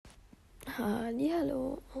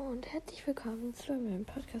Hallo und herzlich willkommen zu einem neuen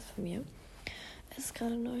Podcast von mir. Es ist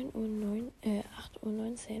gerade 8:19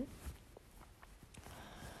 Uhr.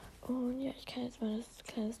 Und ja, ich kann jetzt mal das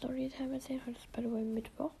kleine Storytime erzählen. Heute ist by the way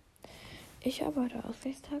Mittwoch. Ich habe heute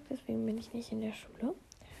Ausgleichstag, deswegen bin ich nicht in der Schule.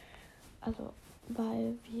 Also,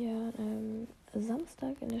 weil wir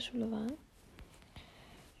Samstag in der Schule waren.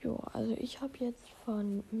 Jo, also ich habe jetzt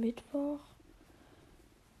von Mittwoch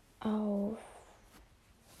auf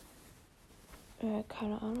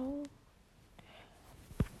keine Ahnung,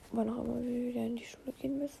 wann auch immer wir wieder in die Schule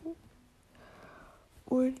gehen müssen.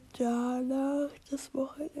 Und danach das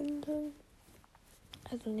Wochenende.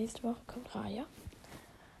 Also nächste Woche kommt Raya.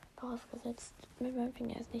 Vorausgesetzt, mit meinem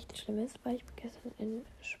Finger ist nichts Schlimmes, weil ich bin gestern in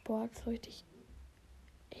Sport so richtig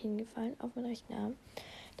hingefallen auf meinen rechten Arm.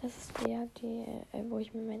 Das ist der, wo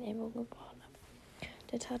ich mir meinen Ellbogen gebrochen habe.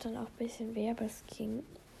 Der tat dann auch ein bisschen weh, aber es ging.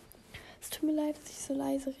 Es tut mir leid, dass ich so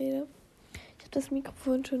leise rede. Ich habe das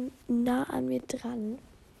Mikrofon schon nah an mir dran.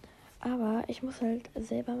 Aber ich muss halt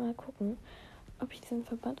selber mal gucken, ob ich diesen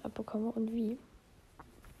Verband abbekomme und wie.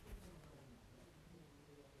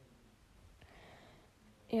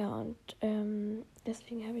 Ja, und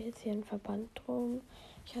deswegen habe ich jetzt hier einen Verband drum.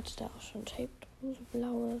 Ich hatte da auch schon Tape drum, so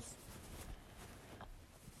blaues.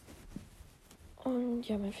 Und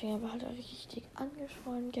ja, mein Finger war halt auch richtig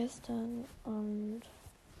angeschwollen gestern. Und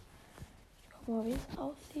ich gucke mal, wie es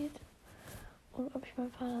aussieht. Und ob ich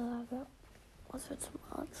meinem Vater sage, muss wir zum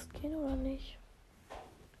Arzt gehen oder nicht.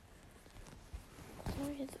 So,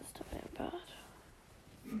 jetzt ist er im Bad.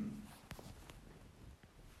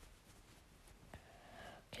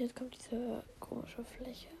 Okay, jetzt kommt diese komische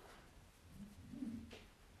Fläche.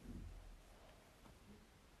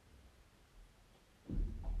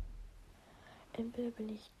 Entweder bin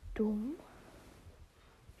ich dumm.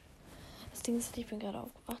 Das Ding ist, ich bin gerade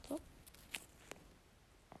aufgewacht, so. Oh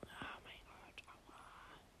mein Gott, aua.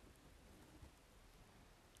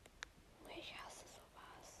 Ich hasse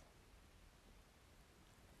sowas.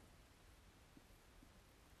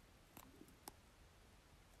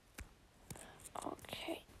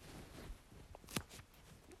 Okay.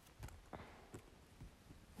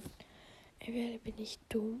 Entweder bin ich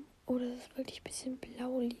dumm oder es ist wirklich ein bisschen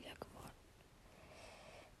blau-lila geworden.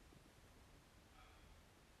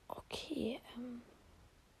 Okay,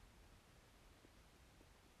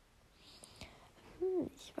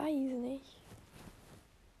 ich weiß nicht.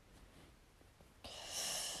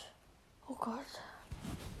 Oh Gott.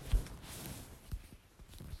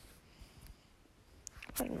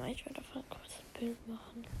 Warte mal, ich werde davon kurz ein Bild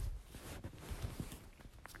machen.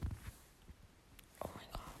 Oh mein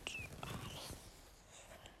Gott.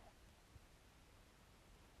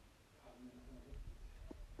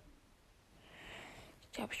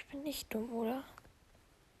 Ich glaube, ich bin nicht dumm, oder?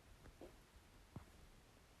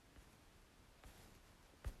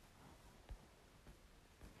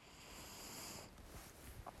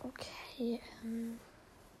 Okay,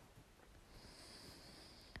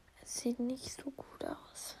 es sieht nicht so gut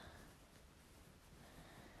aus.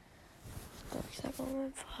 Ich sage mal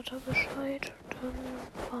meinem Vater Bescheid. Dann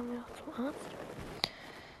fahren wir noch zum Arzt.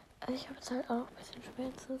 Also ich habe jetzt halt auch noch ein bisschen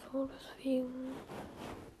Schmerzen so, deswegen,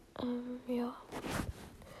 ja.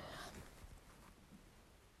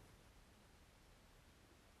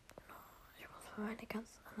 Ich muss mal meine ganz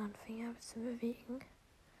anderen Finger ein bisschen bewegen.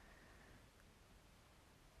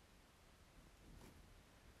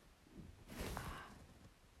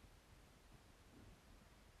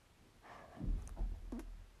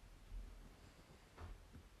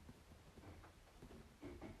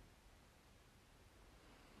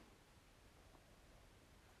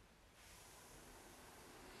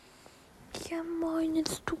 Ja moin,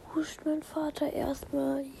 jetzt duscht mein Vater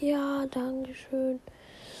erstmal. Ja, danke schön.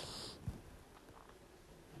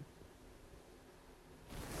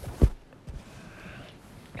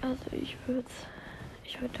 Also ich würde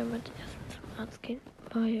damit erstmal zum Arzt gehen,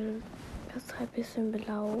 weil das ist halt ein bisschen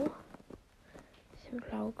blau. Bisschen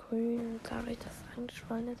blau-grün, dadurch, dass es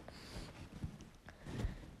angeschwollen ist.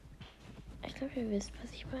 Ich glaube, ihr wisst,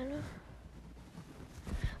 was ich meine.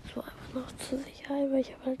 So einfach noch zur Sicherheit, weil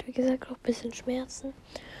ich habe halt, wie gesagt, auch ein bisschen Schmerzen.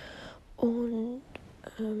 Und,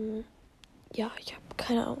 ja, ich habe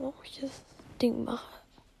keine Ahnung, ob ich das Ding mache.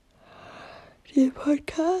 Den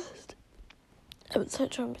Podcast. Aber es ist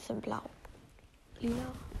halt schon ein bisschen blau.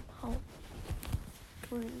 Lila, braun,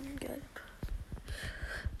 grün, gelb.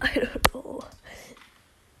 I don't know.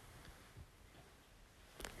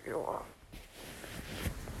 Ja.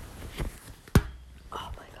 Oh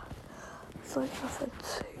mein Gott. Soll ich was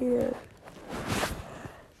erzählen?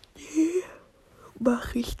 Nee,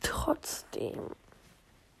 mache ich trotzdem.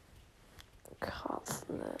 Krass,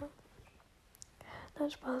 ne?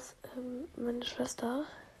 Nein, Spaß. Meine Schwester,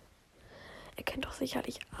 ihr kennt doch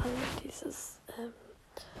sicherlich alle dieses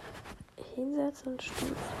Hinsetzen und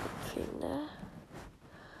Stuhl ziehen, ne?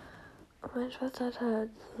 Und meine Schwester hat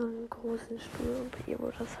halt so einen großen Stuhl und bei ihr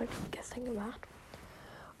wurde das halt gestern gemacht.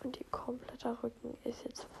 Und ihr kompletter Rücken ist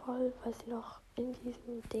jetzt voll, weil sie noch in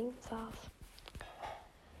diesem Ding saß.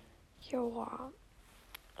 Joa.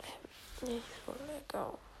 Nicht so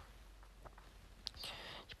lecker.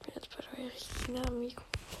 Ich bin jetzt bei der richtig nah am Mikro.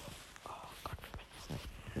 Oh Gott, ich bin das nicht.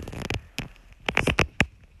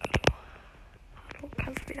 Hallo,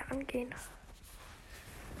 kannst du wieder angehen?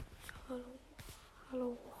 Hallo,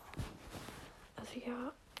 hallo. Also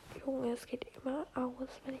ja, Junge, es geht immer aus,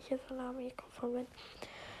 wenn ich jetzt so nah am Mikrofon bin.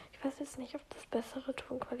 Ich weiß jetzt nicht, ob das bessere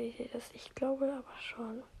Tonqualität ist. Ich glaube aber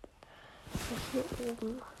schon. Weil hier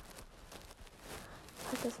oben ist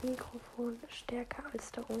halt das Mikrofon stärker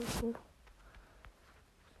als da unten.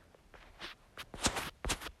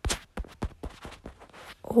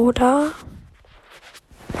 Oder?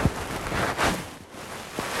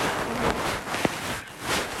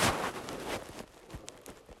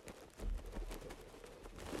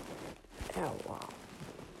 Ja, wow.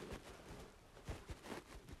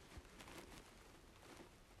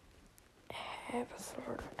 Hä, was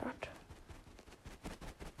soll das?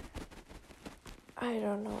 I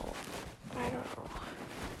don't know. Oh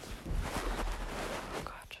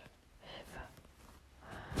Gott. Hilfe.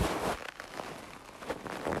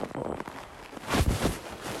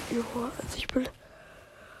 Joa, also ich bin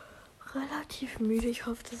relativ müde. Ich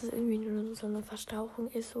hoffe, dass es irgendwie nur so eine Verstauchung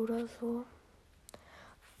ist oder so.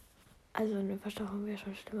 Also eine Verstauchung wäre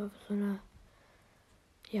schon schlimmer, aber so eine...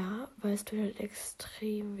 Ja, weil es tut halt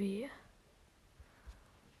extrem weh.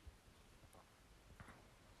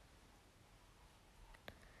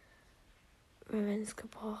 Weil wenn es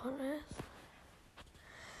gebrochen ist,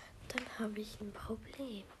 dann habe ich ein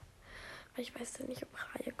Problem. Weil ich weiß ja nicht, ob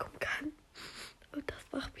Raya kommen kann. Und das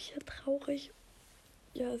macht mich ja traurig.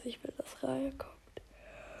 Ja, also ich will, dass Raya kommt.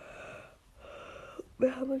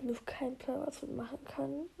 Wir haben halt noch keinen Plan, was wir machen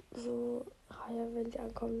können. So, Raya will ja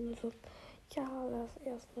ankommen und so, ja, lass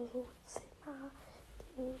erstmal so Zimmer,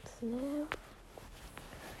 Dings, ne?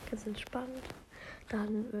 Ganz entspannt.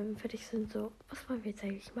 Dann, wenn wir fertig sind, so, was wollen wir jetzt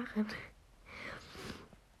eigentlich machen?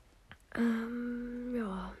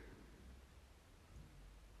 Ja.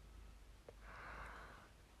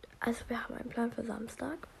 Also wir haben einen Plan für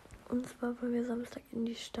Samstag. Und zwar wollen wir Samstag in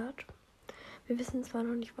die Stadt. Wir wissen zwar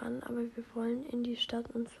noch nicht wann, aber wir wollen in die Stadt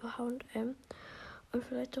und zu H&M. Und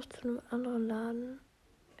vielleicht auch zu einem anderen Laden.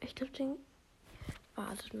 Ich glaube, den...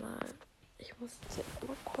 Wartet mal. Ich muss jetzt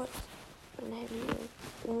mal kurz mein Handy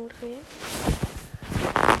umdrehen.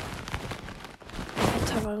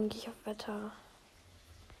 Wetter, warum gehe ich auf Wetter?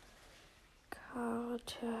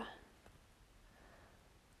 Karte.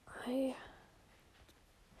 Ei.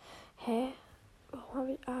 Hä? Warum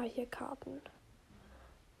habe ich... Ah, hier Karten.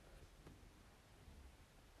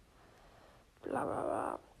 Bla bla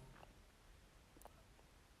bla.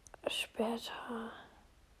 Später.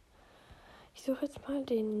 Ich suche jetzt mal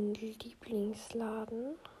den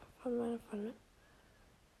Lieblingsladen von meiner Freundin.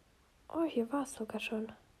 Oh, hier war es sogar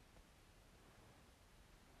schon.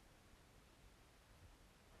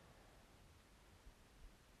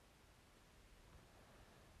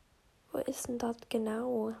 Wo ist denn das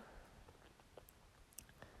genau?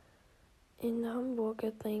 In Hamburg,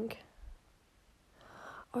 I think.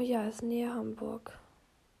 Oh ja, ist näher Hamburg.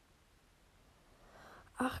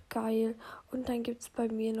 Ach, geil. Und dann gibt's bei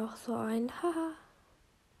mir noch so ein. Haha.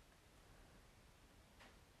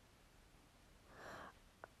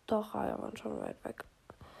 Doch, ja, waren schon weit weg.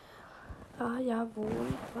 Ah ja,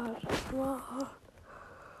 wohnen. Warte mal.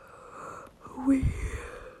 Hui.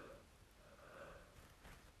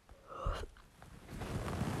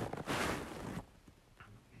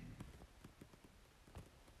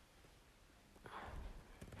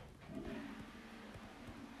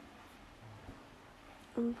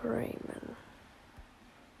 In Bremen.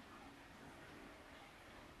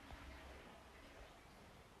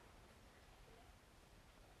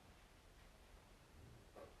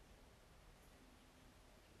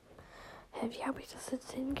 Hä, wie habe ich das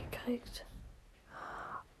jetzt hingekriegt?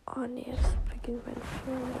 Oh nee, jetzt beginnt mein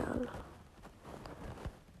Film an.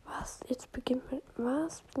 Was? Jetzt beginnt mein...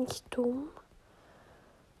 Was? Bin ich dumm?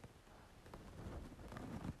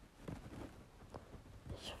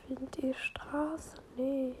 Ich finde die Straße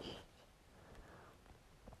nicht.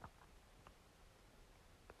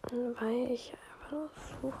 Weil ich einfach nur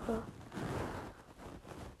suche.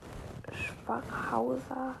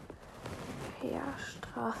 Schwachhauser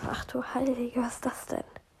Heerstraße. Ach du Heilige, was ist das denn?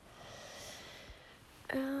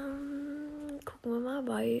 Gucken wir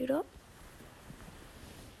weiter.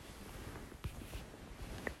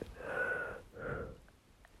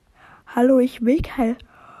 Hallo, ich will keine.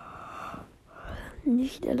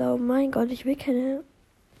 Nicht erlauben. Mein Gott, ich will keine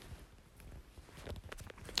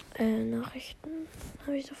Nachrichten.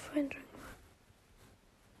 Habe ich doch vorhin schon gemacht.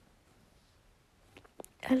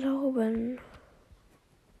 Erlauben.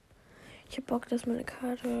 Ich hab Bock, dass meine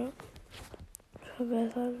Karte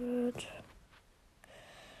verbessert wird.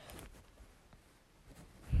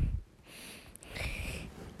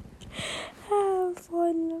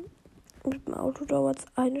 Freunde. Mit dem Auto dauert es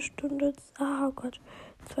 1 Stunde. Oh Gott.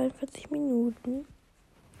 42 Minuten.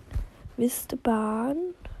 Bis die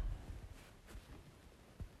Bahn.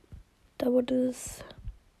 Dauert es.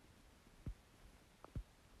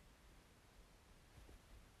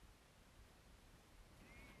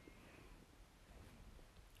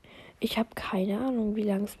 Ich habe keine Ahnung, wie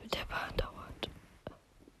lange es mit der Bahn dauert.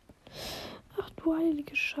 Ach du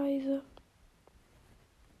heilige Scheiße.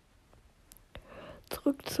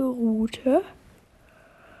 Zurück zur Route.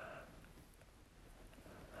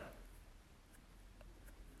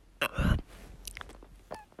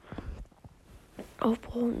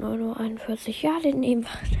 Aufbruch 9:41 Uhr. Ja, den nehmen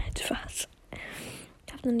wir etwas.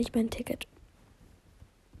 Ich habe noch nicht mein Ticket.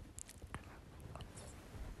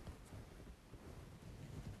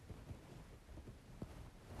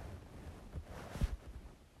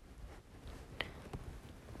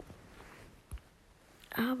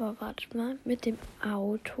 Aber warte mal, mit dem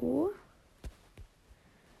Auto.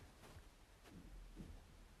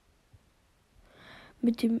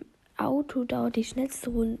 Mit dem Auto dauert die schnellste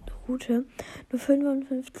Route nur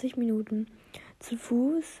 55 Minuten. Zu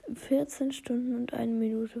Fuß 14 Stunden und 1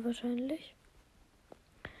 Minute wahrscheinlich.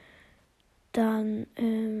 Dann,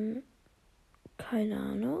 keine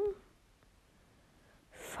Ahnung.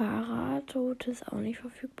 Fahrradroute ist auch nicht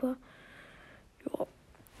verfügbar. Ja.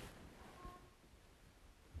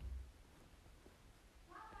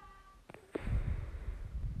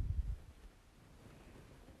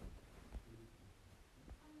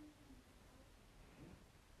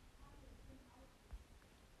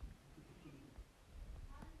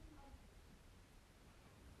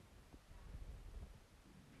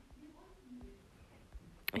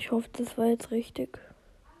 Ich hoffe, das war jetzt richtig.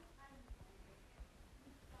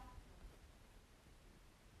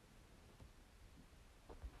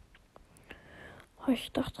 Oh,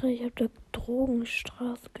 ich dachte, ich habe da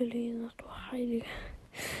Drogenstraße gelesen. Ach du Heilige.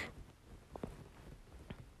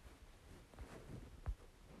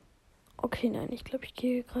 Okay, nein, ich glaube, ich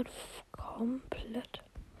gehe gerade komplett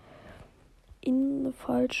in eine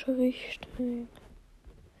falsche Richtung.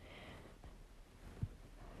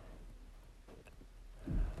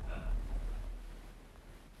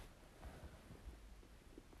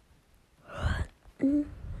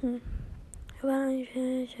 War nicht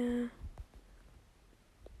welche.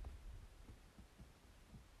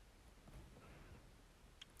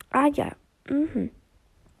 Ah ja.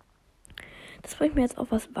 Das bringt mir jetzt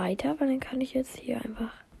auch was weiter, weil dann kann ich jetzt hier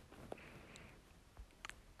einfach.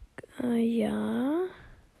 Ja.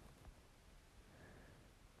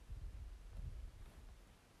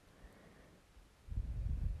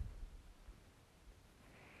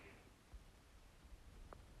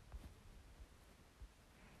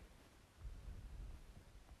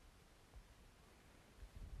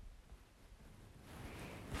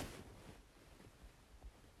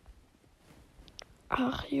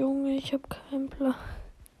 Ach Junge, ich habe keinen Plan.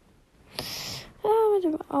 Ja, mit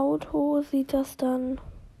dem Auto sieht das dann.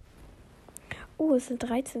 Oh, es sind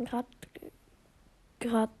 13 Grad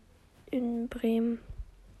in Bremen.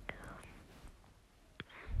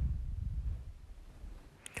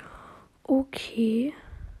 Okay.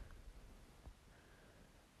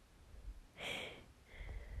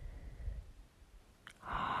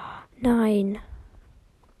 Nein.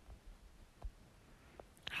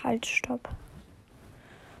 Halt, stopp.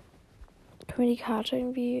 Können wir die Karte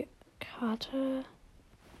irgendwie.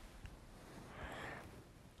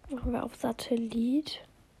 Machen wir auf Satellit.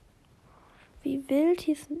 Wie wild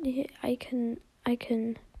hießen die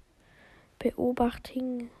Icon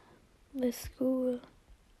Beobachting the School.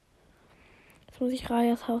 Jetzt muss ich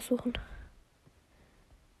Rajas Haus suchen.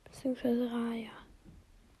 Beziehungsweise Raja.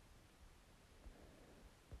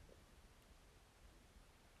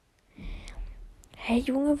 Hey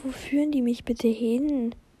Junge, wo führen die mich bitte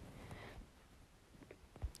hin?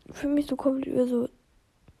 Ich fühle mich so komplett über so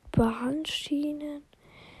Bahnschienen.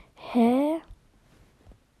 Hä?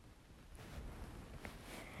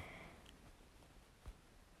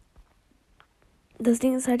 Das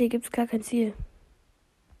Ding ist halt, hier gibt es gar kein Ziel.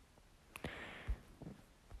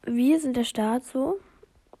 Wir sind der Start so.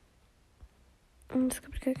 Und es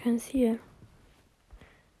gibt gar kein Ziel.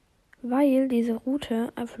 Weil diese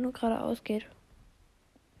Route einfach nur geradeaus geht.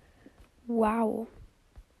 Wow.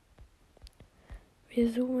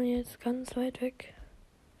 Wir zoomen jetzt ganz weit weg.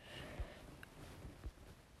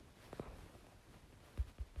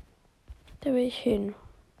 Da will ich hin.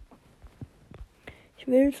 Ich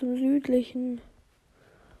will zum südlichen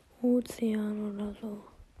Ozean oder so.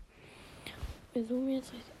 Wir zoomen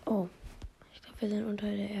jetzt richtig. Oh, ich glaube, wir sind unter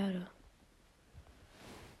der Erde.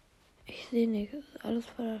 Ich sehe nichts. Es ist alles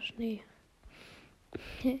voller Schnee.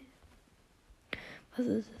 Was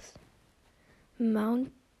ist es?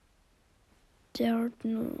 Mount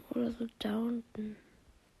Downton oder so Downton.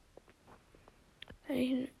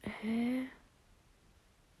 Hä?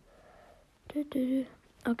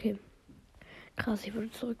 Okay. Krass, ich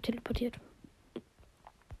wurde zurück teleportiert.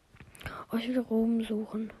 Oh, ich will Rom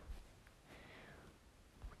suchen.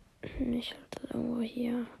 Ich hatte irgendwo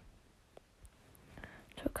hier.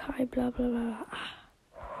 Türkei, bla bla bla.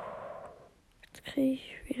 Jetzt kriege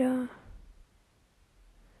ich wieder.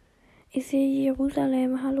 Ich sehe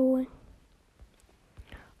Jerusalem, hallo.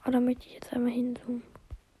 Oh, da möchte ich jetzt einmal hinzoomen.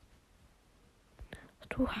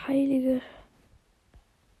 Du Heilige.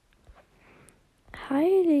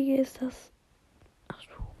 Heilige ist das. Ach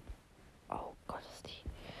du. Oh Gott, ist die.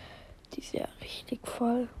 Die ist ja richtig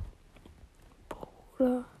voll.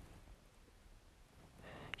 Bruder.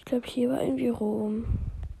 Ich glaube, hier war irgendwie Rom.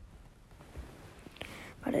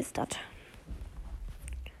 Was ist das?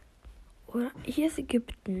 Oder hier ist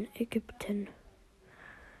Ägypten. Ägypten.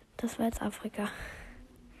 Das war jetzt Afrika.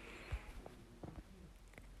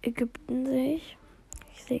 Ägypten sehe ich.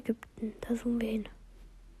 Ich sehe Ägypten. Da zoomen wir hin.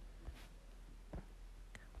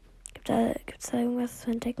 Gibt's da irgendwas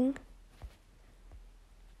zu entdecken?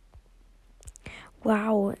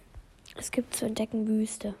 Wow. Es gibt zu entdecken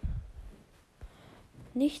Wüste.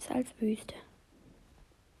 Nichts als Wüste.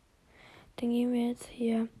 Dann gehen wir jetzt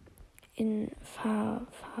hier in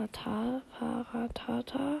Faratata.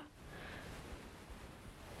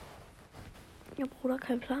 Ja, Bruder,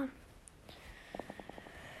 kein Plan.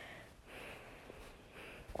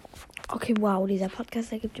 Okay, wow, dieser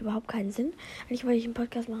Podcast ergibt überhaupt keinen Sinn. Eigentlich wollte ich einen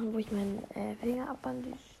Podcast machen, wo ich meinen Finger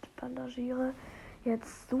abbandagiere.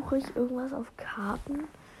 Jetzt suche ich irgendwas auf Karten.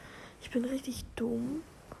 Ich bin richtig dumm.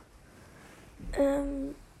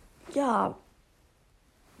 Ja.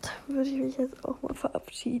 Dann würde ich mich jetzt auch mal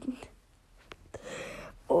verabschieden.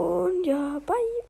 Und ja, bye.